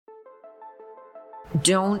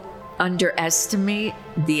Don't underestimate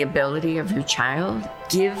the ability of your child.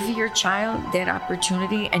 Give your child that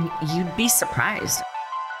opportunity and you'd be surprised.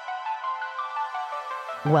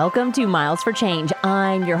 Welcome to Miles for Change.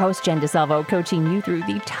 I'm your host, Jen DeSalvo, coaching you through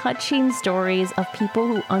the touching stories of people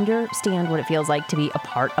who understand what it feels like to be a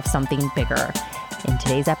part of something bigger. In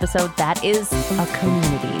today's episode, that is a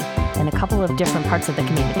community and a couple of different parts of the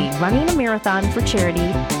community. Running a marathon for charity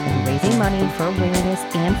and raising money for awareness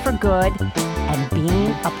and for good, and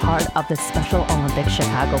being a part of the Special Olympics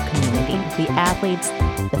Chicago community. The athletes,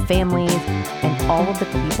 the families, and all of the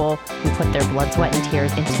people who put their blood, sweat, and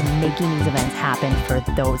tears into making these events happen for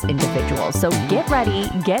those individuals. So get ready,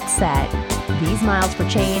 get set. These Miles for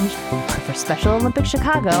Change are for Special Olympics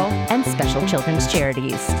Chicago and Special Children's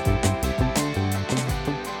Charities.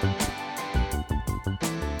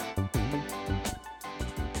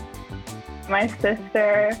 My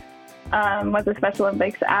sister was a Special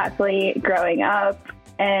Olympics athlete growing up,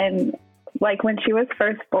 and like when she was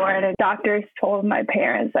first born, doctors told my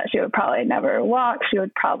parents that she would probably never walk, she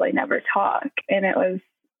would probably never talk, and it was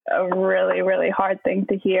a really, really hard thing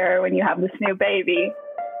to hear when you have this new baby.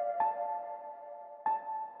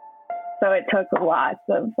 So it took lots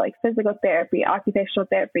of like physical therapy, occupational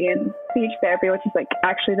therapy, and speech therapy, which is like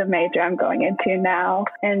actually the major I'm going into now.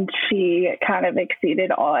 And she kind of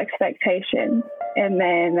exceeded all expectations. And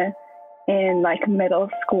then in like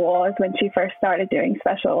middle school is when she first started doing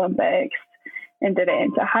Special Olympics and did it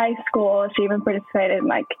into high school. She even participated in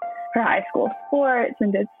like her high school sports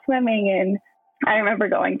and did swimming. And I remember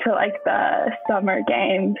going to like the summer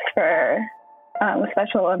games for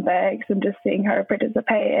Special Olympics and just seeing her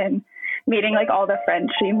participate and meeting like all the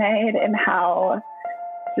friends she made and how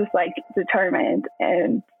just like determined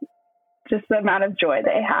and just the amount of joy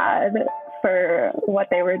they had for what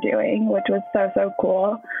they were doing, which was so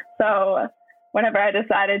cool. So whenever I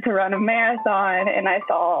decided to run a marathon and I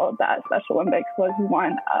saw that Special Olympics was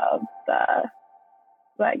one of the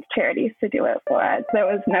like charities to do it for, there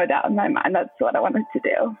was no doubt in my mind that's what I wanted to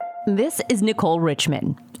do. This is Nicole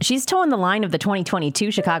Richmond. She's towing the line of the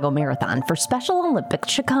 2022 Chicago Marathon for Special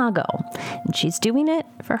Olympics Chicago, and she's doing it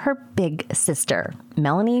for her big sister.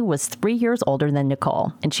 Melanie was 3 years older than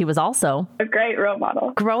Nicole, and she was also a great role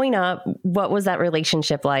model. Growing up, what was that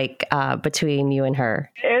relationship like between you and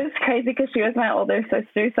her? It was crazy because she was my older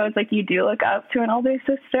sister, so it's like you do look up to an older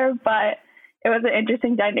sister, but it was an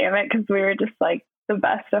interesting dynamic because we were just like the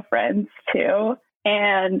best of friends too,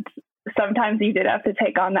 and sometimes you did have to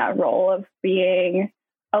take on that role of being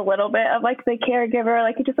a little bit of like the caregiver,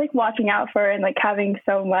 like just like watching out for her and like having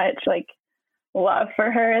so much like love for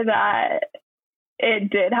her that it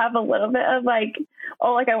did have a little bit of like,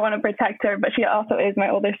 oh, like I want to protect her, but she also is my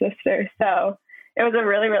older sister. So it was a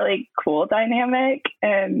really, really cool dynamic,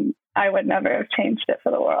 and I would never have changed it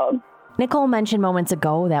for the world. Nicole mentioned moments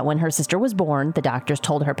ago that when her sister was born, the doctors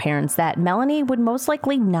told her parents that Melanie would most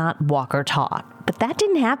likely not walk or talk. But that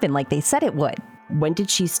didn't happen like they said it would. When did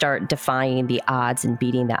she start defying the odds and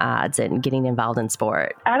beating the odds and getting involved in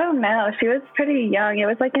sport? I don't know. She was pretty young. It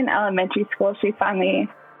was like in elementary school she finally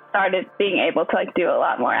started being able to like do a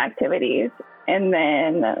lot more activities. And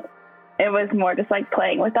then it was more just like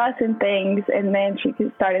playing with us and things. And then she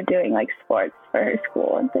started doing like sports for her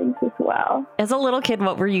school and things as well. As a little kid,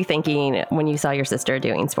 what were you thinking when you saw your sister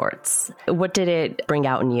doing sports? What did it bring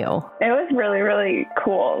out in you? It was really, really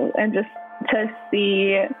cool. And just to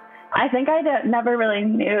see, I think I never really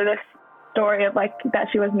knew this story of like that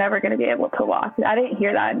she was never going to be able to walk. I didn't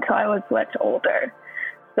hear that until I was much older.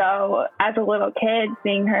 So as a little kid,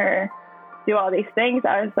 seeing her do all these things,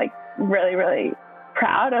 I was like really, really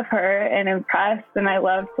proud of her and impressed, and I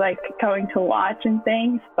loved like going to watch and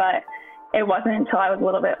things. But it wasn't until I was a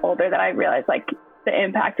little bit older that I realized like the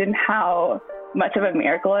impact and how much of a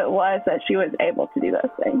miracle it was that she was able to do those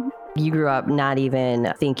things. You grew up not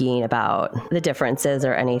even thinking about the differences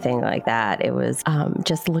or anything like that. It was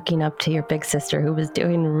just looking up to your big sister who was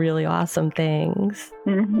doing really awesome things.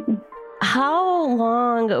 Mm-hmm. How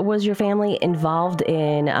long was your family involved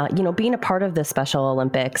in, being a part of the Special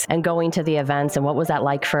Olympics and going to the events? And what was that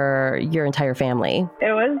like for your entire family?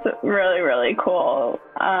 It was really, really cool.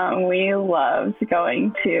 We loved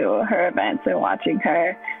going to her events and watching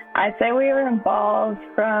her. I'd say we were involved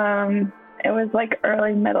from, it was like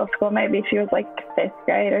early middle school, maybe she was like 5th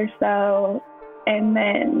grade or so. And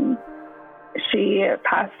then she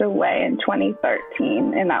passed away in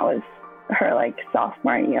 2013, and that was her like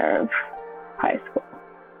sophomore year of high school.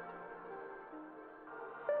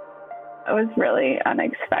 It was really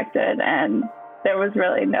unexpected, and there was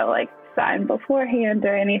really no like sign beforehand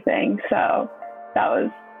or anything. So that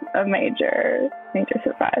was a major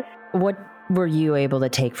surprise. What were you able to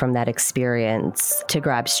take from that experience to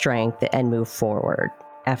grab strength and move forward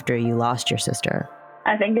after you lost your sister?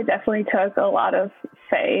 I think it definitely took a lot of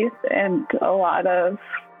faith and a lot of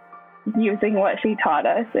using what she taught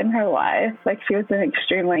us in her life. Like, she was an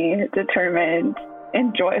extremely determined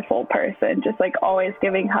and joyful person, just like always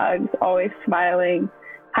giving hugs, always smiling,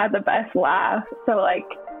 had the best laugh. So like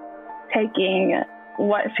taking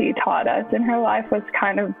what she taught us in her life was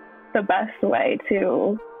kind of the best way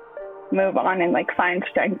to move on and like find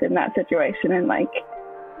strength in that situation, and like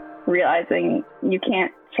realizing you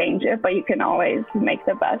can't change it, but you can always make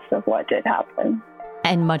the best of what did happen.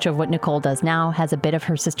 And much of what Nicole does now has a bit of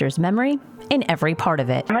her sister's memory in every part of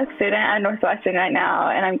it. I'm a student at Northwestern right now,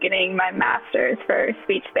 and I'm getting my master's for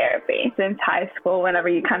speech therapy. Since high school, whenever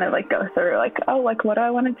you kind of like go through like, oh, like what do I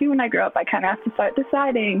want to do when I grow up? I kind of have to start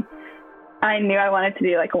deciding. I knew I wanted to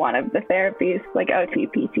do like one of the therapies, like OT,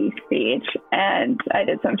 PT, speech. And I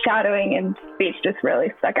did some shadowing, and speech just really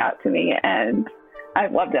stuck out to me. And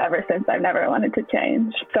I've loved it ever since. I've never wanted to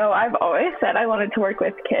change. So I've always said I wanted to work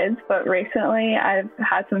with kids, but recently I've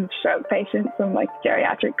had some stroke patients, some like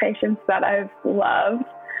geriatric patients that I've loved.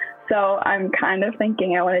 So I'm kind of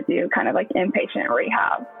thinking I want to do kind of like inpatient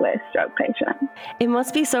rehab with stroke patients. It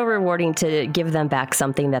must be so rewarding to give them back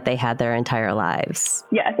something that they had their entire lives.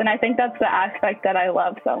 Yes, and I think that's the aspect that I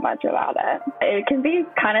love so much about it. It can be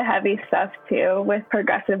kind of heavy stuff too with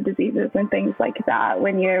progressive diseases and things like that,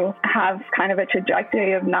 when you have kind of a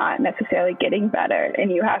trajectory of not necessarily getting better,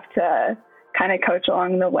 and you have to kind of coach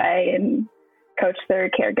along the way and coach their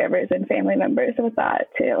caregivers and family members with that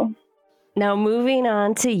too. Now, moving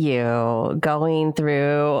on to you, going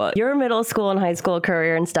through your middle school and high school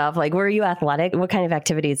career and stuff, like, were you athletic? What kind of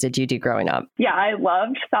activities did you do growing up? Yeah, I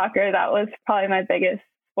loved soccer. That was probably my biggest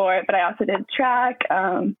sport, but I also did track.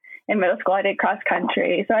 In middle school, I did cross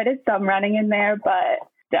country. So I did some running in there, but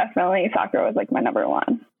definitely soccer was like my number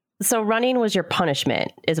one. So running was your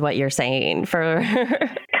punishment, is what you're saying for...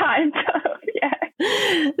 Kind of.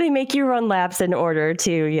 They make you run laps in order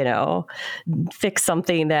to, you know, fix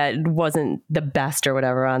something that wasn't the best or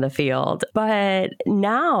whatever on the field. But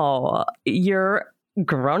now you're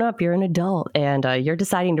grown up, you're an adult, and you're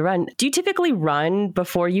deciding to run. Do you typically run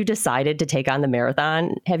before you decided to take on the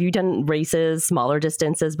marathon? Have you done races, smaller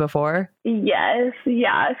distances before? Yes.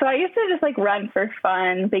 Yeah. So I used to just like run for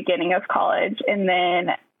fun beginning of college. And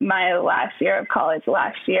then my last year of college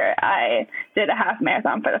last year, I did a half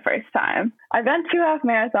marathon for the first time. I've done 2 half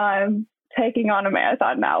marathons, taking on a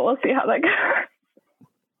marathon now. We'll see how that goes.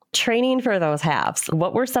 Training for those halves,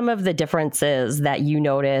 what were some of the differences that you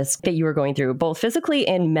noticed that you were going through, both physically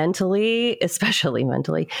and mentally, especially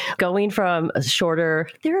mentally, going from a shorter,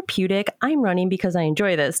 therapeutic, I'm running because I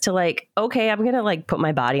enjoy this, to like, okay, I'm going to like put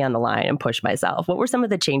my body on the line and push myself? What were some of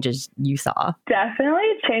the changes you saw? Definitely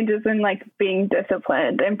changes in like being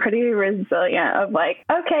disciplined and pretty resilient of like,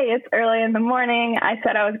 okay, it's early in the morning. I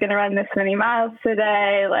said I was going to run this many miles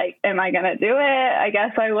today. Like, am I going to do it? I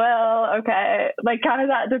guess I will. Okay. Like kind of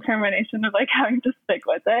that determination of like having to stick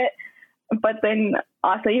with it. But then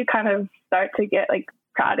also you kind of start to get like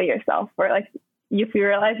proud of yourself, where like if you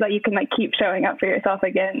realize that you can like keep showing up for yourself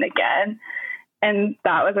again and again. And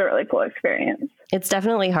that was a really cool experience. It's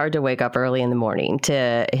definitely hard to wake up early in the morning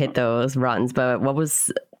to hit those runs, but what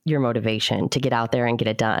was your motivation to get out there and get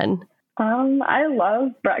it done? I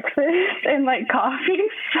love breakfast and like coffee.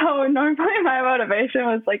 So normally my motivation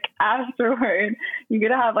was like afterward, you get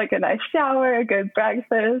to have like a nice shower, a good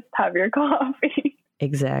breakfast, have your coffee.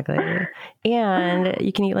 Exactly. And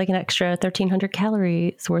you can eat like an extra 1,300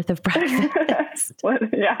 calories worth of breakfast.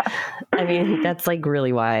 Yeah. I mean, that's like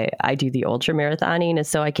really why I do the ultra marathoning, is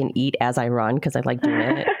so I can eat as I run, because I like doing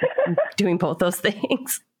it, doing both those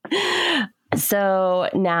things. So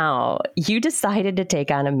now you decided to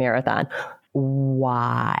take on a marathon.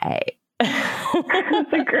 Why?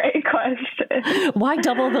 That's a great question. Why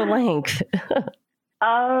double the length?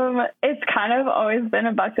 It's kind of always been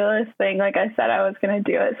a bucket list thing. Like I said, I was going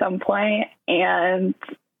to do at some point, and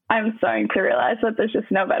I'm starting to realize that there's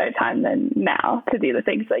just no better time than now to do the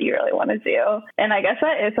things that you really want to do. And I guess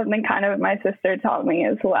that is something kind of my sister taught me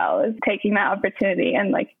as well, is taking that opportunity.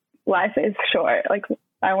 And like, life is short. Like,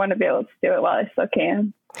 I want to be able to do it while I still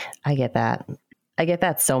can. I get that. I get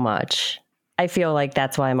that so much. I feel like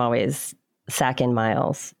that's why I'm always sacking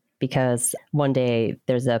miles, because one day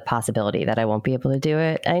there's a possibility that I won't be able to do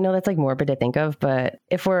it. I know that's like morbid to think of, but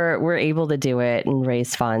if we're able to do it and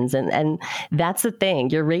raise funds, and that's the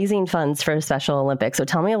thing, you're raising funds for Special Olympics. So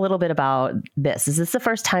tell me a little bit about this. Is this the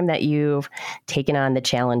first time that you've taken on the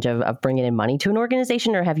challenge of bringing in money to an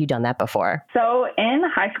organization, or have you done that before? So in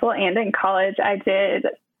high school and in college, I did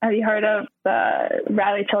Have you heard of the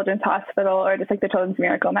Raleigh Children's Hospital or just like the Children's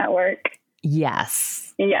Miracle Network?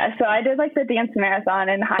 Yes. Yeah. So I did like the dance marathon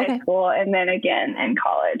in high school and then again in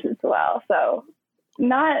college as well. So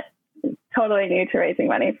not totally new to raising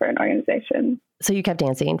money for an organization. So you kept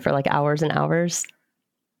dancing for like hours and hours?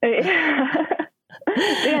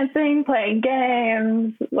 Dancing, playing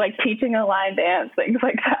games, like teaching a line dance, things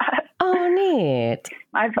like that. Oh, neat.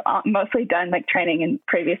 I've mostly done like training and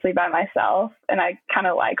previously by myself, and I kind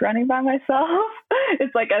of like running by myself.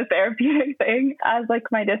 It's like a therapeutic thing. As like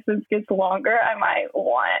my distance gets longer, I might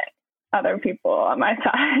want other people on my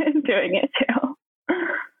side doing it too.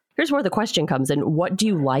 Here's where the question comes in. What do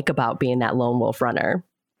you like about being that lone wolf runner?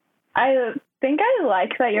 I think I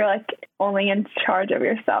like that you're like only in charge of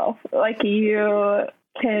yourself. Like you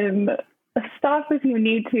can stop if you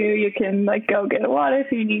need to. You can like go get water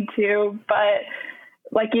if you need to, but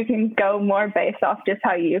like you can go more based off just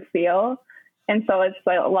how you feel. And so it's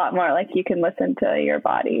like a lot more like you can listen to your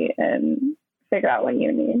body and figure out what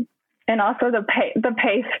you need. And also the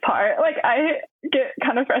pace part. Like I get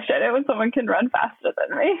kind of frustrated when someone can run faster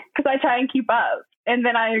than me because I try and keep up and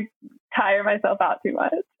then I tire myself out too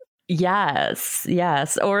much. Yes.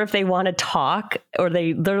 Or if they want to talk or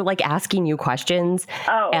they're like asking you questions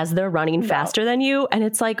as they're running faster than you. And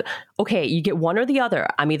it's like, okay, you get one or the other.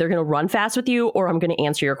 I'm either going to run fast with you or I'm going to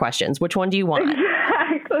answer your questions. Which one do you want?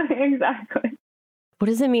 Exactly. What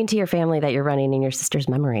does it mean to your family that you're running in your sister's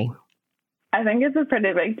memory? I think it's a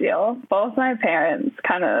pretty big deal. Both my parents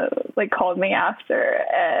kind of like called me after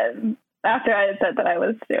I had said that I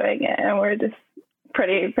was doing it, and we're just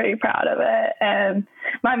pretty proud of it. And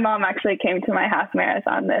my mom actually came to my half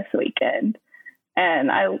marathon this weekend,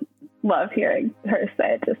 and I love hearing her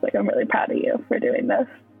say just like, I'm really proud of you for doing this.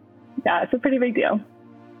 Yeah, it's a pretty big deal.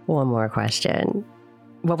 One more question.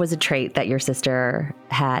 What was a trait that your sister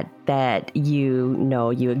had that you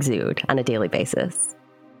exude on a daily basis?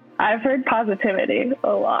 I've heard positivity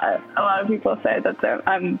a lot. A lot of people say that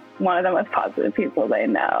I'm one of the most positive people they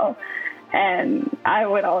know. And I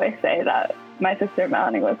would always say that my sister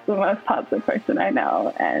Melanie was the most positive person I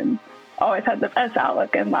know and always had the best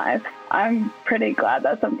outlook in life. I'm pretty glad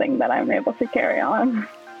that's something that I'm able to carry on.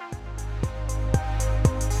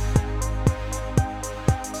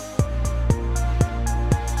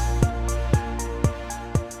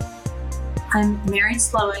 I'm Mary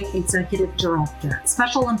Slowick, Executive Director,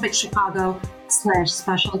 Special Olympics Chicago /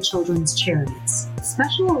 Special Children's Charities.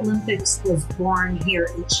 Special Olympics was born here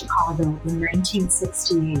in Chicago in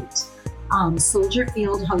 1968. Soldier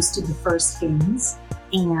Field hosted the first games,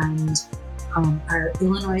 and our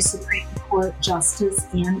Illinois Supreme Court Justice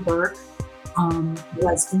Ann Burke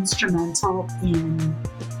was instrumental in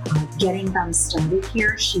getting them started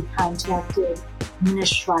here. She contacted Nina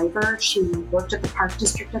Shriver. She worked at the Park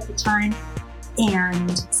District at the time.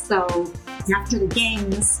 And so after the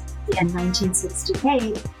games in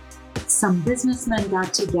 1968, some businessmen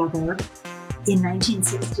got together in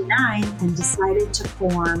 1969 and decided to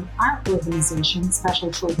form our organization, Special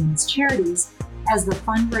Children's Charities, as the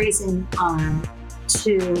fundraising arm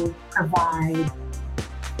to provide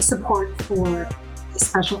support for the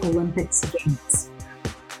Special Olympics Games.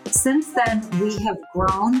 Since then, we have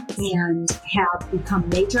grown and have become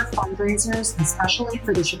major fundraisers, especially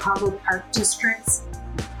for the Chicago Park District's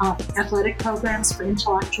athletic programs for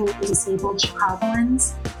intellectually disabled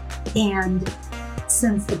Chicagoans. And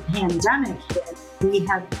since the pandemic hit, we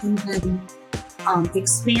have even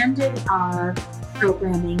expanded our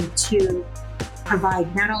programming to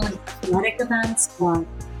provide not only athletic events, but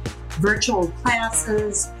virtual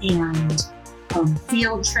classes and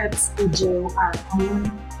field trips. We do our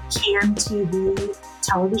own CAN TV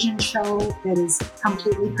television show that is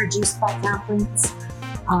completely produced by athletes.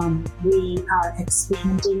 We are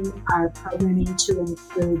expanding our programming to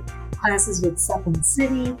include classes with Second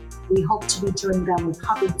City. We hope to be doing them with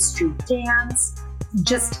Hubbard Street Dance.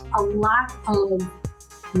 Just a lot of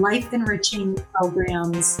life-enriching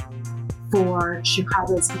programs for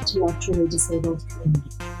Chicago's intellectually disabled community.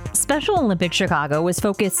 Special Olympics Chicago was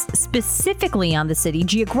focused specifically on the city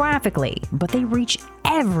geographically, but they reach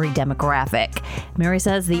every demographic. Mary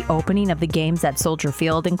says the opening of the games at Soldier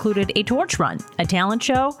Field included a torch run, a talent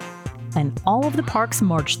show, and all of the parks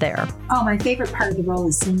merged there. Oh, my favorite part of the role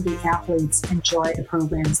is seeing the athletes enjoy the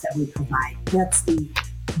programs that we provide. That's the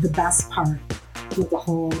best part of the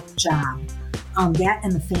whole job. That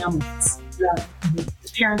and the families.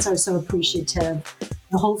 The parents are so appreciative.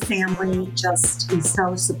 The whole family just is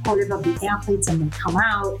so supportive of the athletes, and they come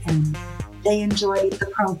out and they enjoy the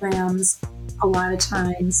programs. A lot of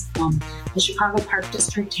times, the Chicago Park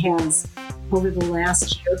District has, over the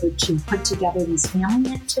last year or two, put together these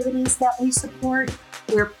family activities that we support.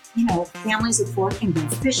 where, families of 4 can go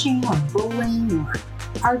fishing or bowling or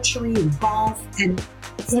archery or golf, and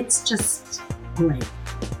it's just great.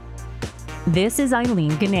 This is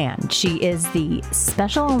Eileen Ganand. She is the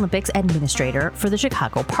Special Olympics Administrator for the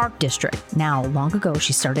Chicago Park District. Now, long ago,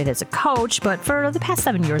 she started as a coach, but for the past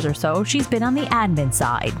 7 years or so, she's been on the admin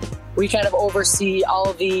side. We kind of oversee all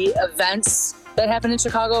of the events that happen in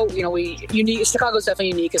Chicago. Chicago is definitely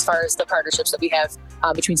unique as far as the partnerships that we have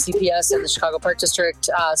between CPS and the Chicago Park District,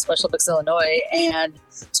 Special Olympics Illinois, and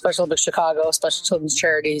Special Olympics Chicago, Special Children's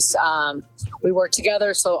Charities. We work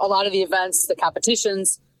together, so a lot of the events, the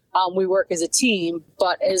competitions, we work as a team.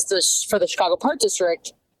 But for the Chicago Park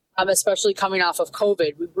District, especially coming off of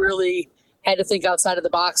COVID, we really had to think outside of the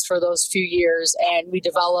box for those few years, and we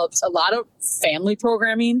developed a lot of family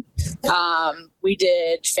programming. We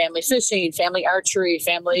did family fishing, family archery,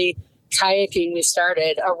 family kayaking. We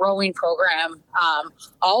started a rowing program,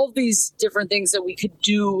 all of these different things that we could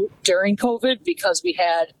do during COVID because we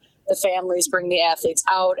had the families bring the athletes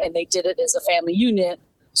out and they did it as a family unit.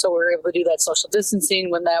 So we were able to do that social distancing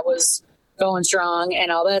when that was going strong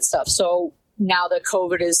and all that stuff. So now that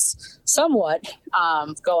COVID is somewhat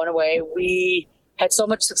going away, we had so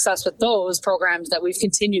much success with those programs that we've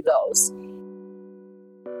continued those.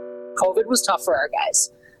 COVID was tough for our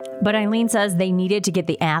guys. But Eileen says they needed to get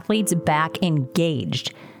the athletes back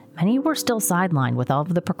engaged. Many were still sidelined with all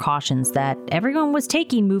of the precautions that everyone was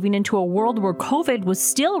taking moving into a world where COVID was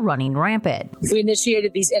still running rampant. We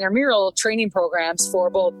initiated these intramural training programs for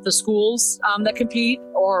both the schools that compete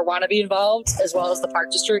or want to be involved, as well as the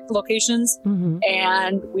Park District locations. Mm-hmm.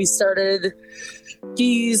 And we started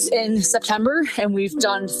these in September, and we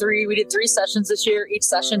did 3 sessions this year. Each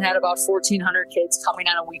session had about 1,400 kids coming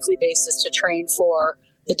on a weekly basis to train for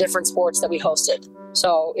the different sports that we hosted.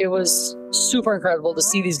 So it was super incredible to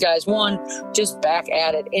see these guys, just back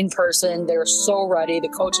at it in person. They were so ready. The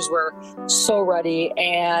coaches were so ready.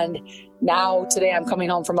 And now today I'm coming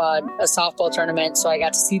home from a softball tournament. So I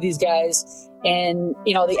got to see these guys and,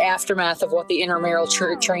 the aftermath of what the intramural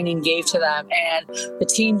training gave to them. And the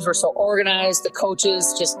teams were so organized. The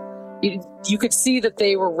coaches you could see that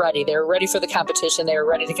they were ready. They were ready for the competition. They were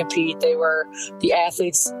ready to compete. The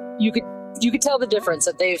athletes, you could tell the difference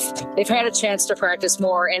that they've had a chance to practice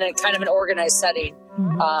more in a kind of an organized setting,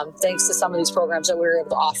 thanks to some of these programs that we were able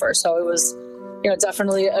to offer. So it was,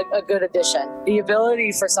 definitely a good addition. The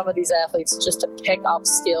ability for some of these athletes just to pick up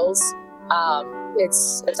skills,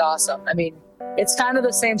 it's awesome. I mean, it's kind of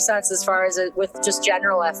the same sense as far as with just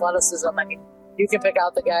general athleticism. I mean, you can pick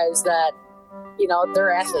out the guys that,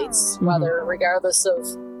 they're athletes, regardless of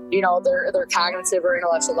their cognitive or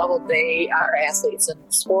intellectual level, they are athletes, and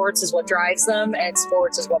sports is what drives them, and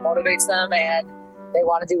sports is what motivates them, and they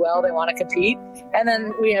want to do well, they want to compete. And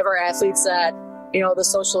then we have our athletes that,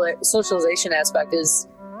 the socialization aspect is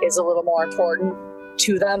a little more important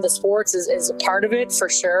to them. The sports is a part of it for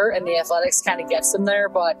sure, and the athletics kind of gets them there,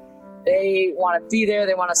 but they want to be there,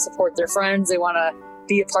 they want to support their friends, they want to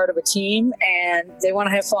be a part of a team, and they want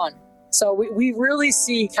to have fun. So we really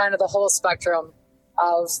see kind of the whole spectrum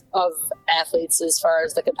of athletes as far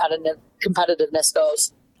as the competitiveness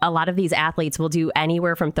goes. A lot of these athletes will do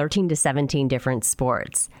anywhere from 13 to 17 different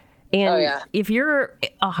sports. And if you're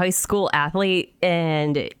a high school athlete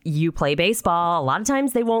and you play baseball, a lot of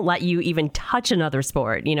times they won't let you even touch another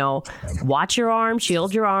sport, watch your arm,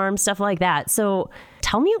 shield your arm, stuff like that. So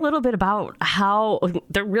tell me a little bit about how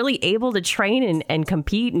they're really able to train and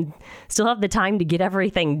compete and still have the time to get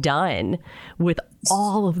everything done with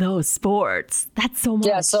all of those sports. That's so much.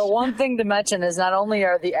 Yeah. So one thing to mention is not only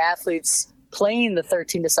are the athletes playing the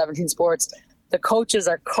 13 to 17 sports, the coaches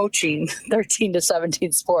are coaching 13 to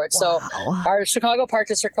 17 sports. Wow. So our Chicago Park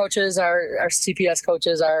District coaches, our CPS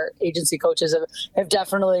coaches, our agency coaches have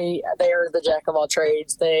definitely, they are the jack of all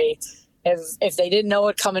trades. If they didn't know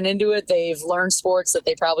it coming into it, they've learned sports that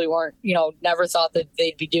they probably weren't, never thought that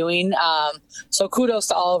they'd be doing. So kudos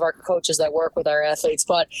to all of our coaches that work with our athletes.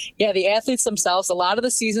 But yeah, the athletes themselves, a lot of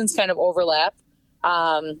the seasons kind of overlap.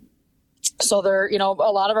 So they're, a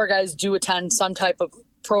lot of our guys do attend some type of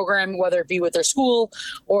program, whether it be with their school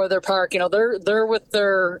or their park. They're with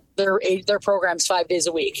their programs 5 days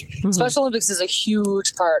a week. Mm-hmm. Special Olympics is a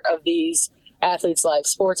huge part of these athletes'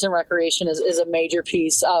 lives. Sports and recreation is a major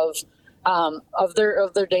piece of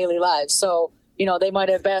their daily lives. So, they might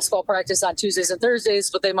have basketball practice on Tuesdays and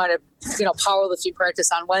Thursdays, but they might have, powerlifting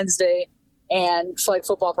practice on Wednesday and flag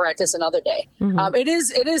football practice another day. Mm-hmm. It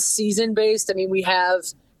is season based. I mean, we have,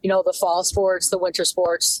 the fall sports, the winter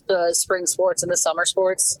sports, the spring sports, and the summer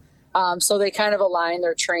sports. So they kind of align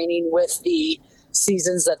their training with the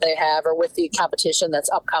seasons that they have or with the competition that's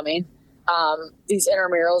upcoming. These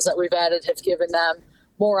intramurals that we've added have given them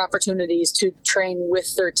more opportunities to train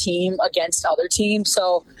with their team against other teams.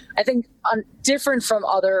 So I think different from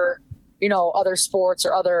other sports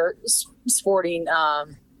or other sporting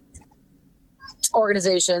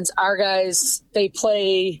organizations, our guys, they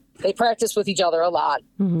practice with each other a lot.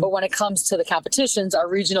 Mm-hmm. But when it comes to the competitions, our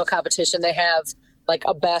regional competition, they have like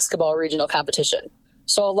a basketball regional competition.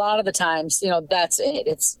 So a lot of the times, that's it.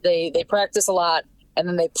 It's they practice a lot and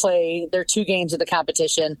then they play their 2 games of the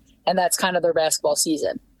competition, and that's kind of their basketball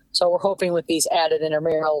season. So we're hoping with these added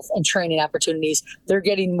intramural and training opportunities, they're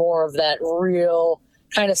getting more of that real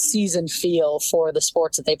kind of season feel for the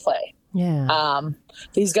sports that they play. Yeah.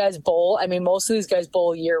 These guys bowl. I mean, most of these guys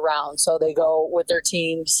bowl year round. So they go with their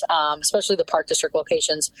teams, especially the Park District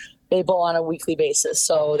locations. They bowl on a weekly basis.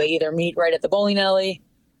 So they either meet right at the bowling alley,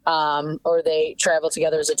 or they travel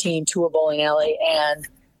together as a team to a bowling alley and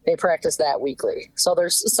they practice that weekly. So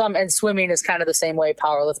there's some, and swimming is kind of the same way,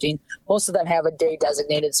 powerlifting. Most of them have a day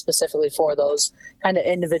designated specifically for those kind of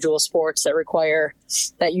individual sports that require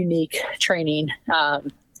that unique training,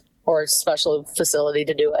 or special facility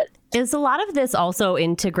to do it. Is a lot of this also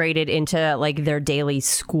integrated into like their daily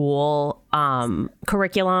school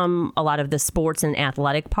curriculum, a lot of the sports and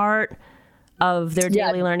athletic part of their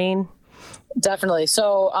daily learning? Definitely.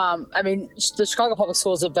 So, the Chicago Public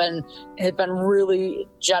Schools have been really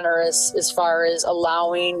generous as far as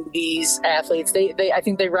allowing these athletes. I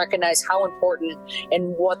think they recognize how important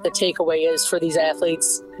and what the takeaway is for these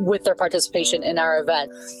athletes with their participation in our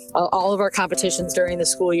event. All of our competitions during the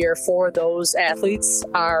school year for those athletes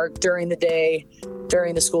are during the day,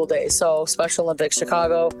 during the school day. So Special Olympics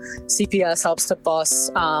Chicago, CPS helps to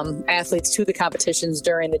bus athletes to the competitions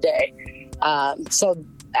during the day. So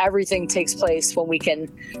everything takes place when we can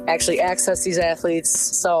actually access these athletes.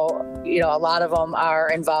 So, a lot of them are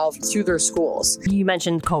involved through their schools. You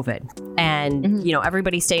mentioned COVID and, mm-hmm.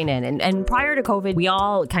 Everybody staying in. And prior to COVID, we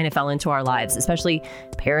all kind of fell into our lives, especially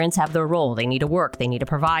parents have their role. They need to work, they need to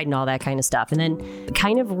provide and all that kind of stuff. And then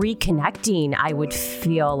kind of reconnecting, I would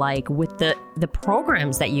feel like with the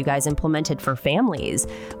programs that you guys implemented for families.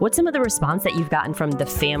 What's some of the response that you've gotten from the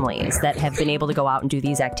families that have been able to go out and do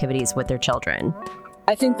these activities with their children?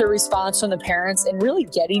 I think the response from the parents and really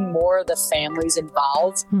getting more of the families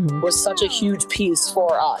involved mm-hmm. was such a huge piece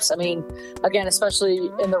for us. I mean, again, especially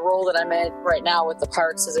in the role that I'm in right now with the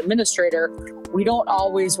parks as administrator,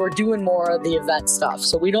 we're doing more of the event stuff.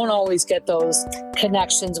 So we don't always get those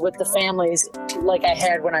connections with the families like I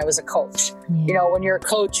had when I was a coach. Mm-hmm. When you're a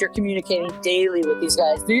coach, you're communicating daily with these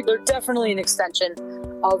guys. They're definitely an extension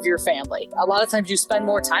of your family. A lot of times you spend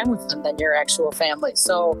more time with them than your actual family.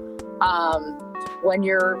 So, when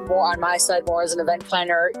you're more on my side, more as an event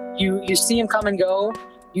planner, you see them come and go.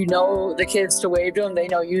 You know the kids to wave to them. They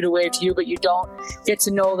know you to wave to you, but you don't get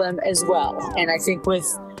to know them as well. And I think with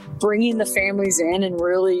bringing the families in and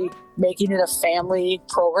really making it a family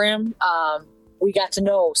program, we got to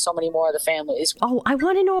know so many more of the families. Oh, I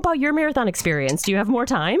want to know about your marathon experience. Do you have more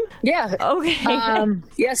time? Yeah.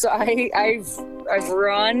 Okay. So I've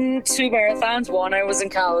run 2 marathons. One I was in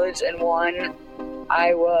college, and one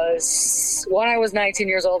I was 19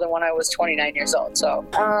 years old and one I was 29 years old. So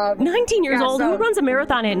 19 years old? Who runs a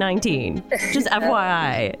marathon at 19? Just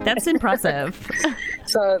FYI. That's impressive.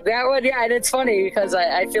 So that one, yeah, and it's funny because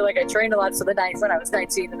I feel like I trained a lot. So when I was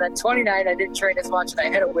 19, and then 29, I didn't train as much, and I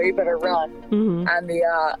had a way better run mm-hmm. on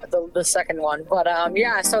the second one. But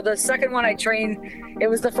so the second one I trained, it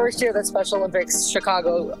was the first year that Special Olympics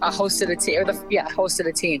Chicago hosted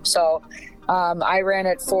a team. So I ran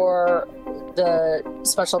it for the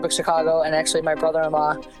Special Olympics Chicago, and actually my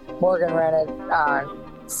brother-in-law Morgan ran it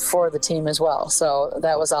for the team as well. So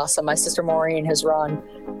that was awesome. My sister Maureen has run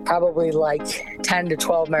probably like 10 to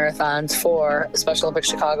 12 marathons for Special Olympics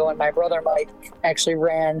Chicago, and my brother Mike actually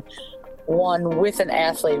ran one with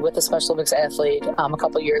a Special Olympics athlete a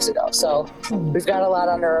couple years ago. So we've got a lot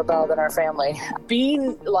under our belt in our family.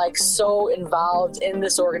 Being like so involved in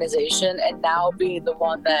this organization, and now being the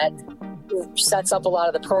one that sets up a lot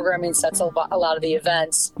of the programming, sets up a lot of the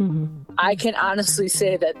events, mm-hmm. I can honestly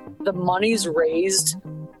say that the monies raised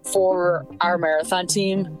for our marathon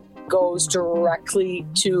team goes directly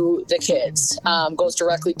to the kids, goes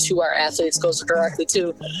directly to our athletes, goes directly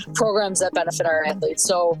to programs that benefit our athletes.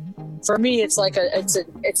 So for me, it's like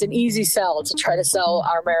it's an easy sell to try to sell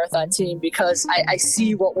our marathon team, because I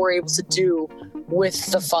see what we're able to do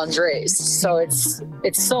with the funds raised. So it's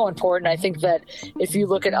so important. I think that if you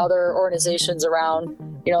look at other organizations around,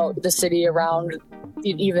 the city, around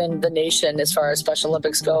even the nation, as far as Special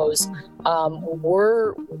Olympics goes,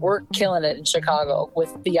 we're killing it in Chicago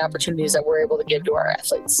with the opportunities that we're able to give to our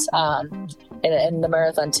athletes. And the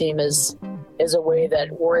marathon team is a way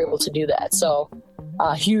that we're able to do that. So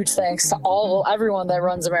huge thanks to everyone that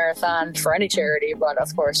runs a marathon for any charity, but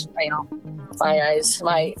of course,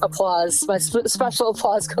 my applause, my special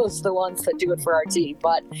applause goes to the ones that do it for our team.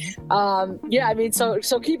 But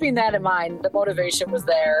so keeping that in mind, the motivation was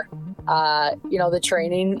there. The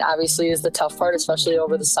training obviously is the tough part, especially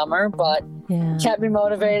over the summer, but kept me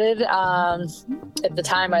motivated. At the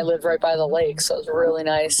time I lived right by the lake, so it was really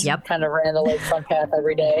nice. Yep. Kind of ran the lakefront path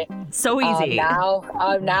every day. So easy.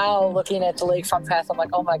 I'm now looking at the lakefront path. I'm like,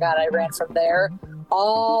 oh my God, I ran from there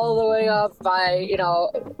all the way up by,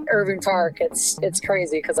 Irving Park. It's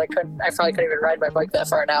crazy because I probably couldn't even ride my bike that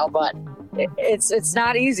far now, but it's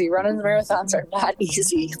not easy. Running the marathons are not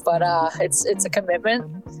easy, but it's a commitment.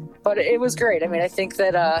 But it was great. I mean, I think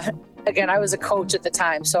that, again, I was a coach at the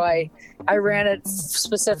time, so I ran it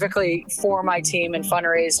specifically for my team and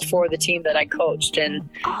fundraised for the team that I coached, and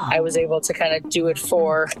I was able to kind of do it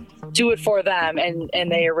for them,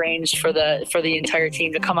 and they arranged for the entire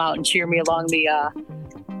team to come out and cheer me along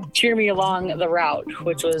the route,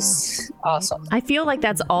 which was awesome. I feel like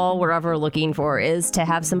that's all we're ever looking for, is to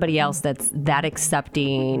have somebody else that's that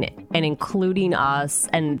accepting and including us.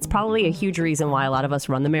 And it's probably a huge reason why a lot of us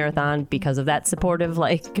run the marathon, because of that supportive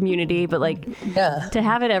community. But to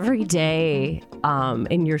have it every day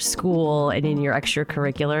in your school and in your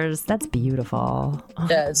extracurriculars, that's beautiful.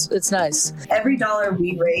 Yeah, it's nice. Every dollar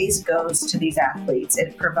we raise goes to these athletes.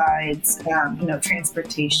 It provides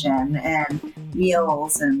transportation and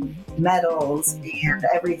meals and medals and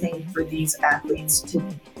everything for these athletes to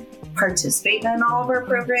participate in all of our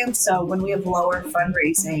programs. So when we have lower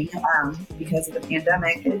fundraising because of the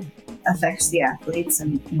pandemic, it affects the athletes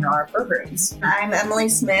and our programs. I'm Emily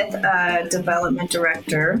Smith, Development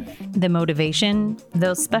Director. The motivation,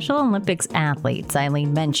 those Special Olympics athletes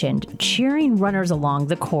Eileen mentioned, cheering runners along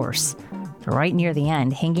the course, right near the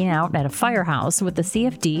end, hanging out at a firehouse with the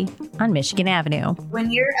CFD on Michigan Avenue. When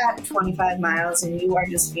you're at 25 miles and you are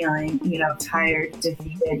just feeling, tired,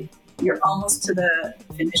 defeated, you're almost to the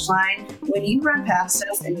finish line. When you run past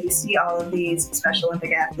us and you see all of these Special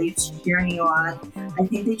Olympic athletes cheering you on, I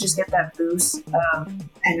think they just get that boost of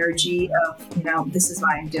energy of, this is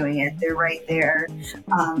why I'm doing it. They're right there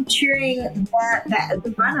cheering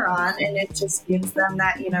the runner on, and it just gives them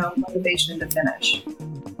that, motivation to finish.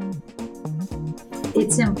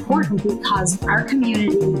 It's important because our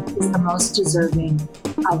community is the most deserving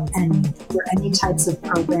of any types of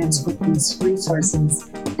programs with these resources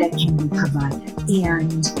that can be provided.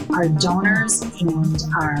 And our donors and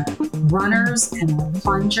our runners and our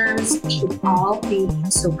plungers should all be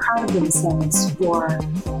so proud of themselves for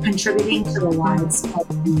contributing to the lives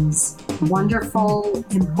of these wonderful,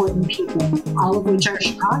 important people, all of which are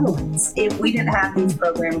Chicagoans. If we didn't have these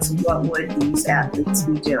programs, what would these athletes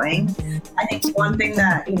be doing? I think one thing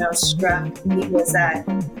that, struck me was that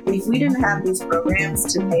if we didn't have these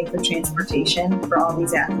programs to pay for transportation for all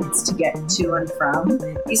these athletes to get to and from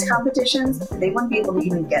these competitions, they wouldn't be able to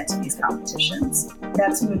even get to these competitions.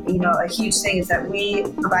 That's, a huge thing is that we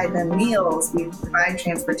provide them meals, we provide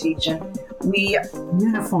transportation,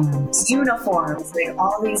 uniforms,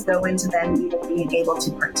 all these go into them even being able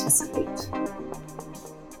to participate.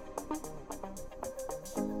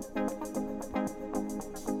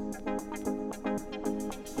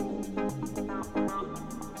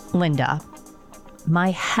 Linda.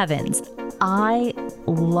 My heavens, I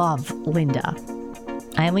love Linda.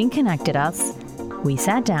 Eileen connected us. We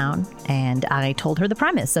sat down and I told her the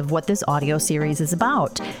premise of what this audio series is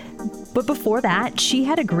about. But before that, she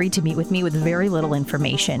had agreed to meet with me with very little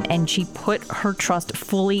information, and she put her trust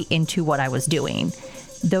fully into what I was doing,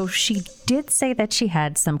 though she did say that she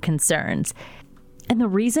had some concerns. And the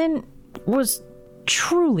reason was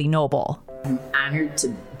truly noble. I'm honored to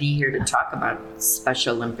be here to talk about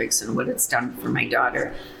Special Olympics and what it's done for my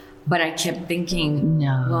daughter. But I kept thinking,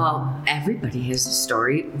 well, everybody has a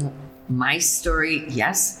story. My story,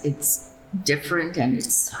 yes, it's different, and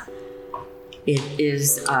it's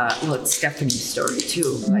Stephanie's story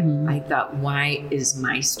too. But I thought, why is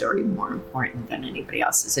my story more important than anybody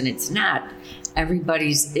else's? And it's not.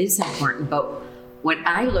 Everybody's is important. But what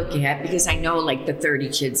I look at, because I know the 30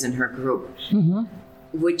 kids in her group,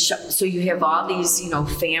 so you have all these,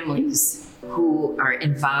 families who are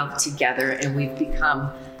involved together, and we've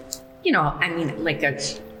become, a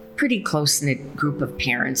pretty close-knit group of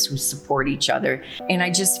parents who support each other. And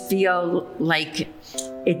I just feel like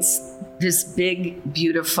it's this big,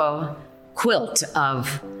 beautiful quilt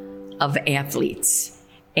of athletes.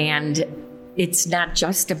 And it's not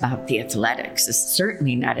just about the athletics. It's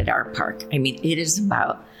certainly not at our park. I mean, it is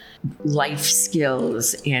about life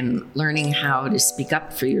skills and learning how to speak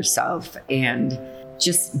up for yourself and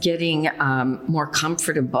just getting more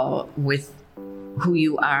comfortable with who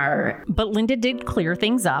you are. But Linda did clear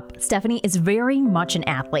things up. Stephanie is very much an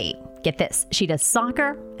athlete. Get this, she does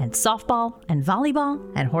soccer and softball and volleyball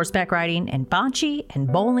and horseback riding and bocce and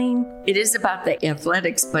bowling. It is about the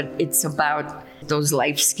athletics, but it's about those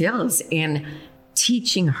life skills and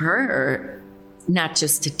teaching her not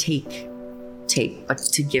just to take, but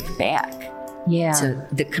to give back to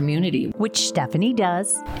the community. Which Stephanie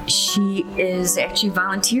does. She is actually a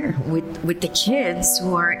volunteer with the kids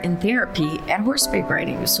who are in therapy at horseback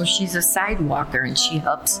riding. So she's a sidewalker and she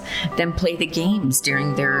helps them play the games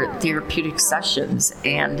during their therapeutic sessions.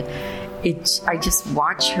 And I just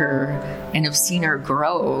watch her and have seen her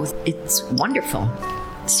grow. It's wonderful.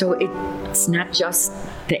 So it's not just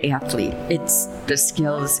the athlete, it's the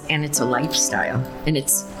skills and it's a lifestyle. And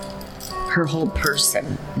it's her whole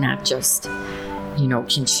person, not just,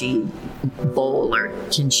 can she bowl or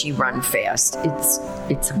can she run fast?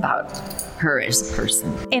 It's about her as a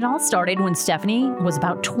person. It all started when Stephanie was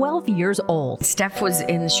about 12 years old. Steph was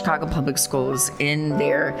in the Chicago Public Schools in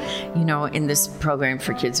their, in this program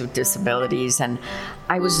for kids with disabilities. And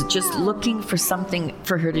I was just looking for something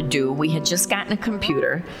for her to do. We had just gotten a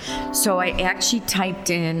computer. So I actually typed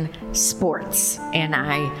in sports and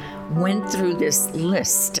I went through this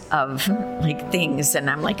list of things, and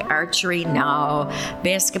I'm like, archery, no,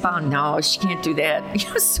 basketball, no, she can't do that.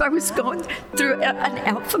 So I was going through an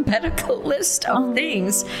alphabetical list of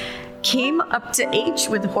things, came up to H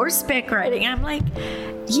with horseback riding. I'm like,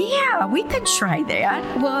 yeah, we could try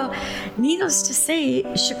that. Well, needless to say,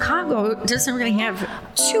 Chicago doesn't really have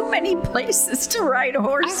too many places to ride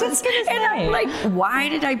horses. I was gonna say. And I'm like, why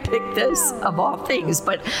did I pick this of all things?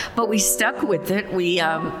 But we stuck with it. We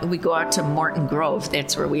go out to Morton Grove.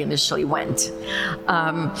 That's where we initially went.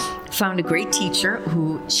 Found a great teacher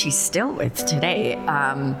who she's still with today,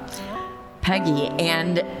 Peggy,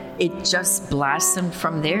 and it just blossomed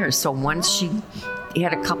from there. So once she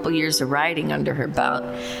had a couple years of riding under her belt,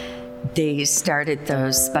 they started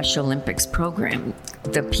the Special Olympics program.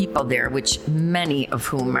 The people there, which many of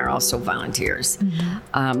whom are also volunteers,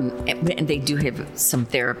 and they do have some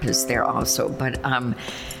therapists there also, but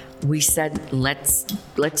we said, let's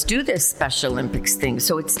do this Special Olympics thing.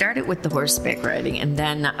 So it started with the horseback riding, and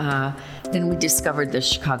then we discovered the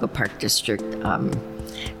Chicago Park District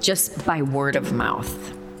just by word of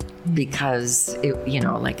mouth. Because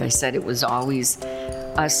like I said, it was always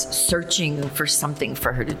us searching for something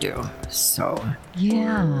for her to do. So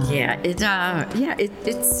it's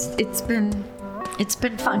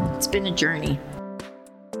been fun. It's been a journey.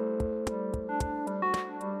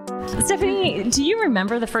 Stephanie, do you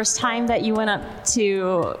remember the first time that you went up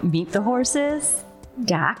to meet the horses?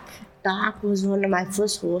 Doc was one of my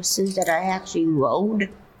first horses that I actually rode,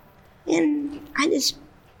 and it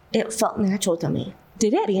felt natural to me.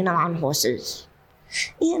 Did it? Being around horses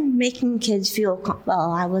and making kids feel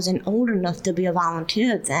comfortable. I wasn't old enough to be a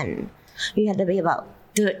volunteer then. You had to be about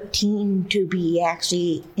 13 to be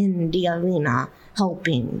actually in the arena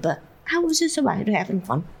helping, but I was just a rider having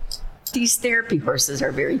fun. These therapy horses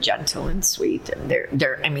are very gentle and sweet, and they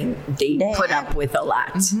put up with a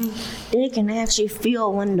lot. Mm-hmm. They can actually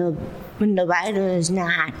feel when the rider is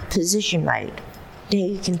not positioned right.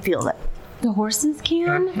 They can feel it. The horses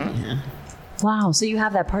can? Mm-hmm. Yeah. Wow, so you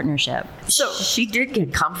have that partnership. So she did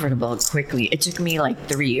get comfortable quickly. It took me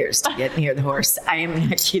 3 years to get near the horse. I am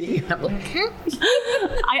not kidding you. I'm like,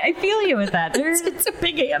 I feel you with that. It's a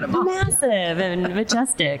big animal. Massive and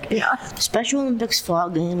majestic. Yeah. Special Olympics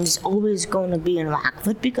Fall Games is always going to be in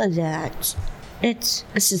Rockford because it's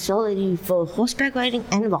a facility for horseback riding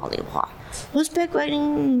and volleyball. Horseback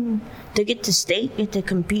riding, they get to state, get to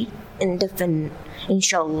compete in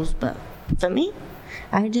shows, but for me,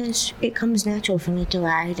 it comes natural for me to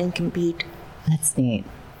ride and compete. That's neat.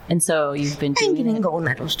 And so you've been doing getting gold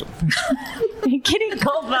medals too. Getting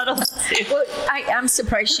gold medals too. Well, I'm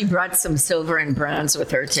surprised she brought some silver and bronze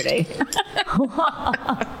with her today.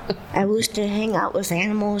 I used to hang out with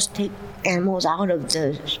animals, take animals out of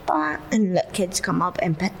the spot and let kids come up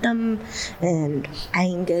and pet them. And I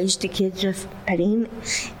engaged the kids with petting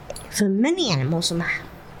for many animals,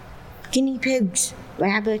 guinea pigs,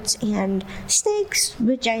 rabbits, and snakes,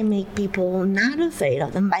 which I make people not afraid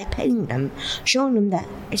of them by petting them, showing them that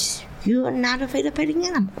you're not afraid of petting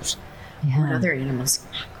animals. Yeah. What other animals?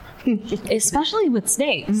 Especially with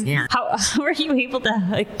snakes. Yeah. How are you able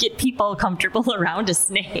to get people comfortable around a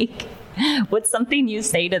snake? What's something you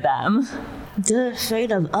say to them? They're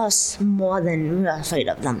afraid of us more than we're afraid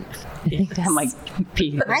of them. I think that might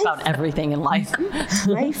be about everything in life.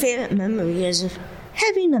 My favorite memory is of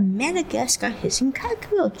having a Madagascar hissing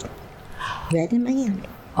cockroach right in my hand.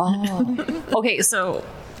 Oh. Okay, so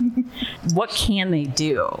What can they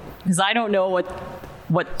do? Because I don't know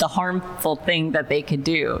what the harmful thing that they could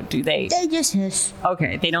do. Do they? They just hiss.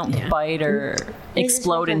 Okay, they don't bite or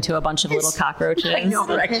explode into a bunch of little cockroaches. I know,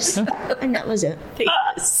 right? And that was it.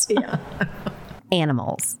 Yeah.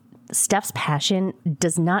 Animals. Steph's passion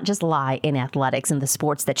does not just lie in athletics and the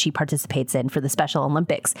sports that she participates in for the Special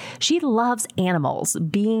Olympics. She loves animals,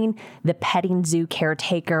 being the petting zoo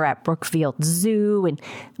caretaker at Brookfield Zoo and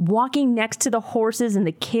walking next to the horses and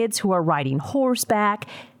the kids who are riding horseback.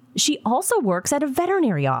 She also works at a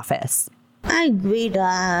veterinary office. I greet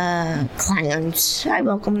clients. I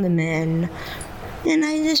welcome them in. And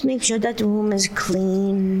I just make sure that the room is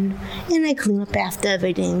clean. And I clean up after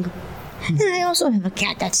everything. And I also have a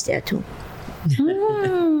cat that's there too.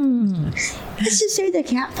 Let's just say the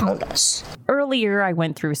cat found us. Earlier, I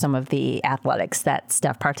went through some of the athletics that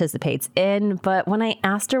Steph participates in, but when I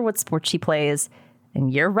asked her what sport she plays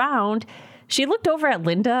and year-round, she looked over at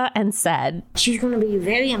Linda and said, She's going to be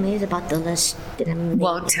very amazed about the list that I'm making.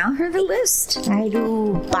 Well, tell her the list. I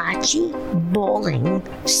do bocce, bowling,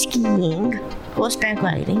 skiing, horseback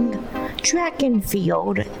riding, track and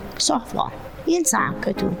field, softball, and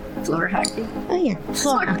soccer too. Floor hockey. Oh yeah,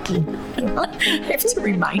 floor hockey. I have to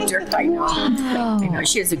remind her. I know. I know.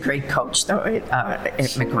 She has a great coach though at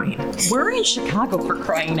McQueen. we're in Chicago, for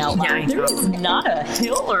crying out loud. Yeah, I know. There is not a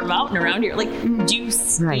hill or mountain around here. Like, do you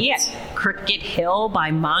ski at Cricket Hill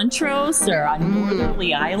by Montrose or on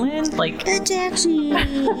Northerly Island? Like, It's actually,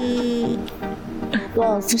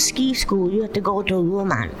 well, for ski school, you have to go to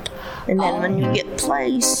Vermont. And then when you get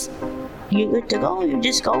placed, you get to go, you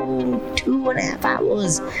just go 2.5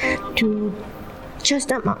 hours to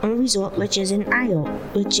Chestnut Mountain Resort, which is in Iowa,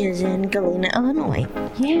 which is in Galena, Illinois.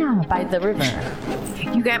 yeah, by the river.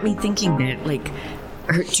 You got me thinking that like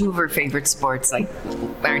two of her favorite sports like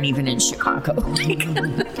aren't even in Chicago.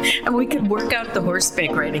 And we could work out the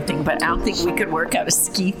horseback riding thing, but I don't think we could work out a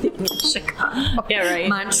ski thing in Chicago. Yeah, right.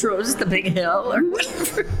 Montrose, the big hill, or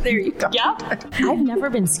whatever. There you go. Yep. I've never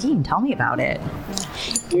been skiing. Tell me about it.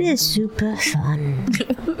 It is super fun.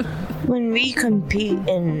 When we compete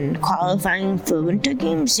in qualifying for winter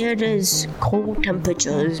games, it is cold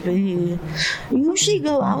temperatures. We usually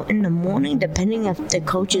go out in the morning, depending if the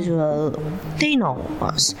coaches they know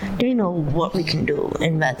us. They know what we can do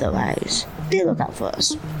in weather-wise. They look out for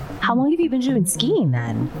us. How long have you been doing skiing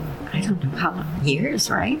then? I don't know how long. Years,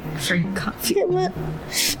 right? For coffee. It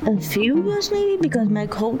was a few years maybe, because my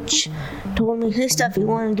coach told me, hey, Steph, you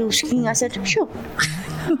want to do skiing? I said, sure.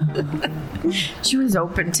 She was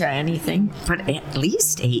open to anything, but at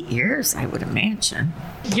least 8 years, I would imagine.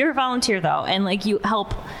 You're a volunteer though, and like you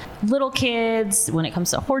help little kids when it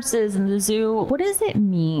comes to horses in the zoo. What does it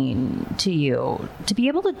mean to you to be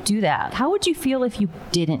able to do that? How would you feel if you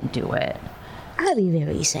didn't do it? I'd be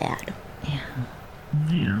very sad.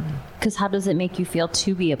 Yeah. Because how does it make you feel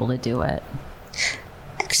to be able to do it?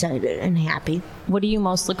 Excited and happy. What do you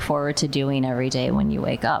most look forward to doing every day when you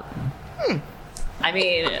wake up? I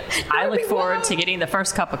mean, I look forward to getting the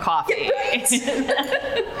first cup of coffee.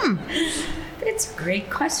 That's a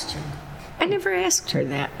great question. I never asked her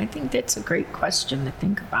that. I think that's a great question to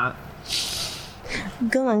think about.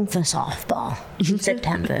 Going for softball in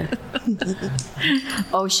September.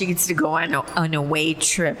 Oh, she gets to go on an away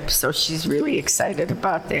trip, so she's really excited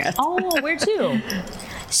about that. Oh, where to?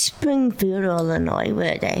 Springfield, Illinois,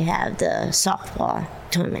 where they have the softball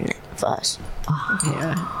tournament for us.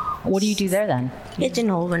 Yeah. What do you do there then? It's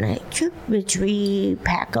an overnight trip, which we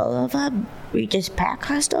pack all of our, we just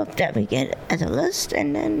pack our stuff that we get as a list,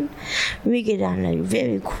 and then we get on a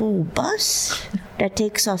very cool bus that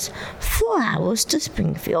takes us 4 hours to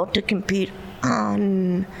Springfield to compete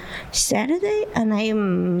on Saturday, and I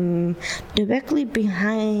am directly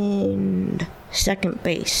behind second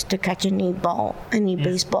base to catch any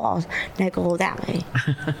baseballs that go that way.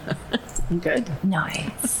 Good.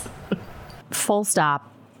 Nice. Full stop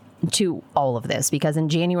to all of this, because in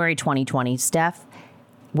January 2020, Steph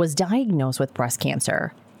was diagnosed with breast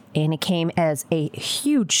cancer, and it came as a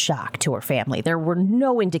huge shock to her family. There were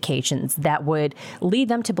no indications that would lead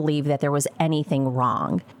them to believe that there was anything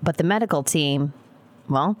wrong. But the medical team,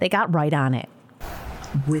 well, they got right on it.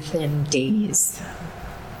 Within days.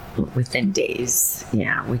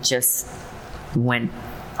 Yeah, we just went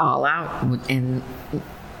all out and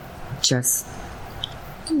just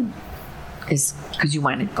is because you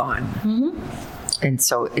wanted gone. Mm-hmm. And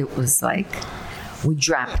so it was like we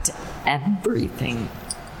dropped everything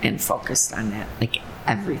and focused on that, like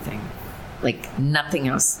everything. Like nothing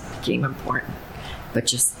else became important, but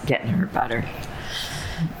just getting her better.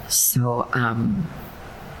 So,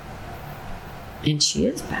 and she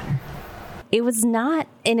is better. It was not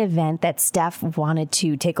an event that Steph wanted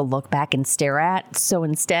to take a look back and stare at. So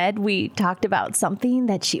instead, we talked about something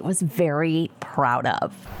that she was very proud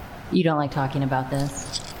of. You don't like talking about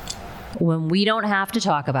this? When we don't have to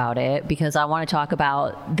talk about it, because I want to talk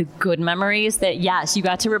about the good memories that, yes, you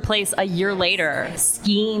got to replace a year later,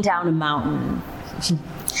 skiing down a mountain.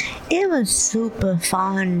 It was super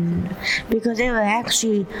fun because there were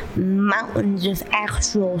actually mountains with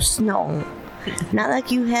actual snow. Not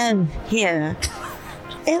like you have here.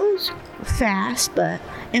 It was fast, but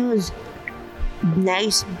it was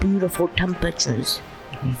nice, beautiful temperatures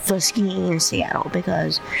for skiing in Seattle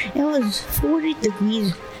because it was 40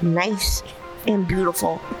 degrees nice and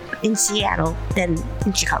beautiful in Seattle than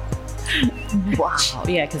in Chicago. Wow.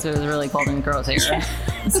 Yeah, because it was really cold in the girls' area.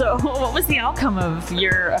 So what was the outcome of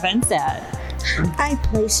your events at? I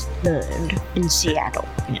placed third in Seattle.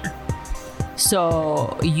 Yeah.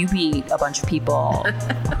 So you beat a bunch of people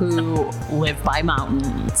who live by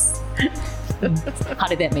mountains. How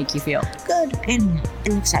did that make you feel? Good and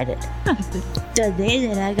excited. The day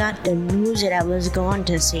that I got the news that I was going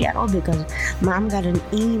to Seattle, because Mom got an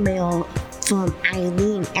email from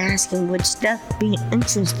Eileen asking would Steph be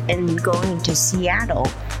interested in going to Seattle.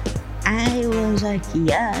 I was like,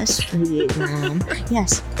 yes, please, Mom.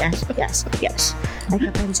 Yes. I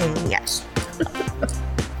kept on saying yes.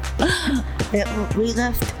 We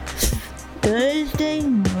left Thursday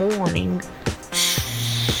morning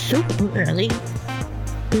super early.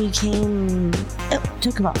 We came, it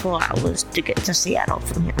took about 4 hours to get to Seattle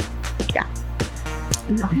from here. Yeah.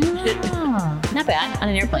 Not bad on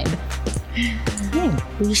an airplane.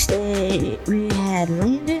 We had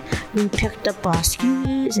landed, we picked up our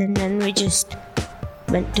skis, and then we just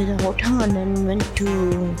went to the hotel and then went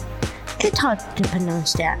to, it's hard to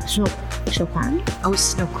pronounce that, Snoqualmie? Oh,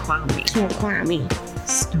 Snoqualmie. Snoqualmie.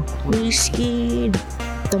 We skied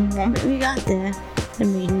the moment we got there,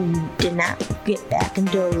 and we did not get back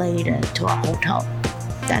until later to our hotel.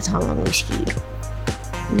 That's how long we skied.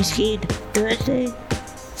 We skied Thursday,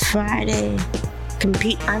 Friday,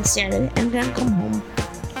 compete on Saturday, and then come home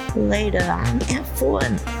later on at 4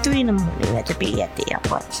 and 3 in the morning. We had to be at the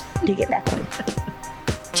airport to get back home.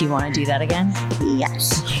 Do you want to do that again?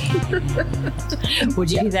 Yes. Would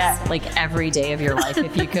you do that like every day of your life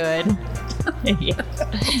if you could?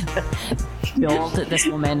 Build this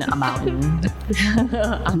woman a mountain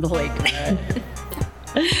on the lake.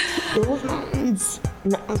 Those mountains,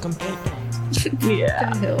 nothing compared to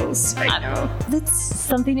yeah. The hills, I know. That's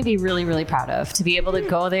something to be really, really proud of, to be able to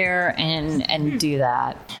go there and do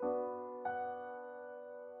that.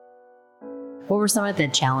 What were some of the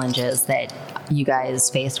challenges that you guys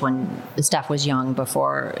faced when Steph was young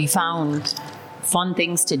before you found fun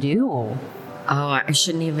things to do? Oh, I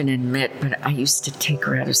shouldn't even admit, but I used to take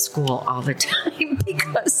her out of school all the time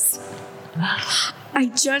because I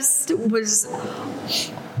just was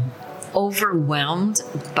overwhelmed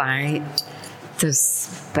by the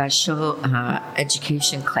special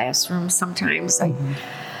education classroom sometimes.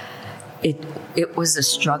 It was a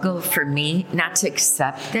struggle for me not to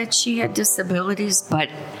accept that she had disabilities, but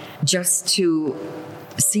just to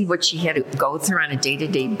see what she had to go through on a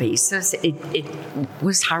day-to-day basis. It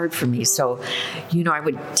was hard for me. So, I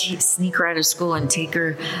would sneak her out of school and take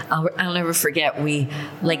her. I'll never forget, we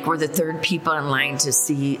were the third people in line to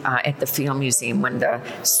see at the Field Museum when the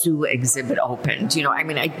Sioux exhibit opened.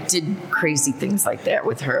 I did crazy things like that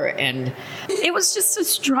with her, and it was just a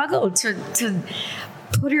struggle to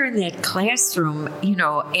put her in that classroom,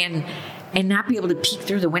 and not be able to peek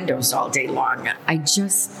through the windows all day long. I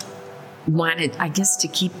just wanted, I guess, to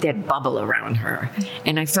keep that bubble around her.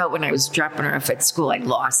 And I felt when I was dropping her off at school, I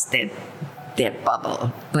lost that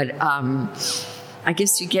bubble. But I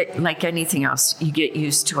guess you get, like anything else, you get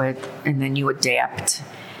used to it and then you adapt.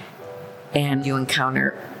 And you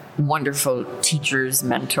encounter wonderful teachers,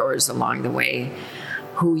 mentors along the way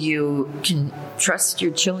who you can trust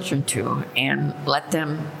your children to and let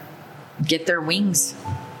them get their wings,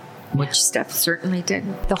 which Steph certainly did.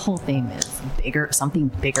 The whole thing is bigger, something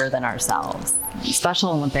bigger than ourselves.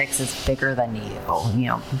 Special Olympics is bigger than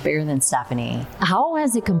you, bigger than Stephanie. How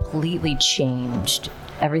has it completely changed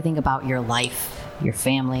everything about your life, your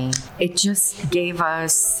family? It just gave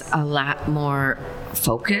us a lot more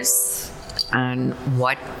focus on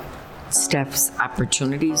what Steph's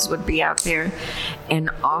opportunities would be out there, and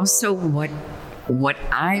also what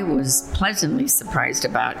I was pleasantly surprised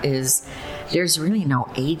about is there's really no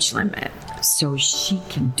age limit. So she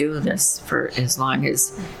can do this for as long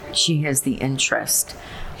as she has the interest,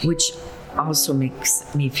 which also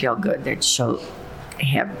makes me feel good that she'll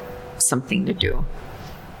have something to do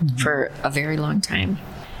for a very long time.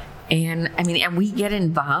 And I mean, and we get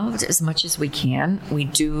involved as much as we can. We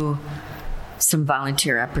do some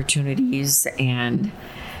volunteer opportunities, and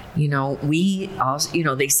we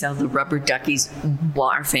also, they sell the rubber duckies. Well,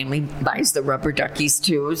 our family buys the rubber duckies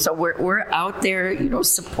too. So we're out there,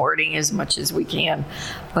 supporting as much as we can.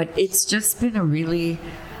 But it's just been a really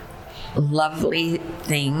lovely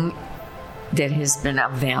thing that has been a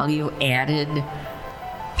value added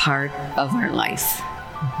part of our life.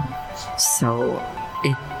 So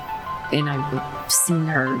and I've seen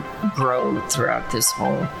her grow throughout this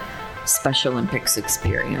whole Special Olympics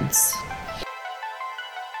experience.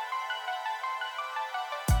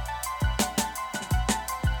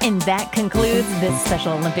 And that concludes this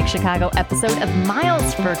Special Olympics Chicago episode of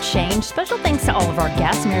Miles for Change. Special thanks to all of our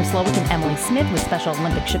guests, Mary Slowick and Emily Smith with Special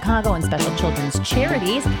Olympics Chicago and Special Children's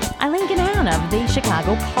Charities, Eileen Gannon of the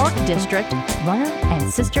Chicago Park District, runner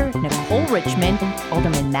and sister Nicole Richmond,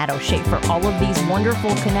 Alderman Matt O'Shea for all of these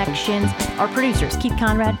wonderful connections, our producers Keith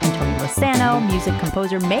Conrad and Tony Lozano, music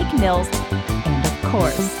composer Meg Mills, and of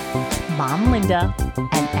course, Mom Linda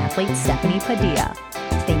and athlete Stephanie Padilla.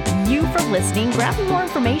 Thank you for listening. Grab more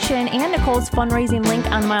information and Nicole's fundraising link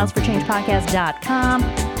on milesforchangepodcast.com.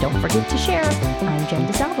 Don't forget to share. I'm Jen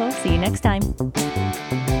DeSalvo. See you next time.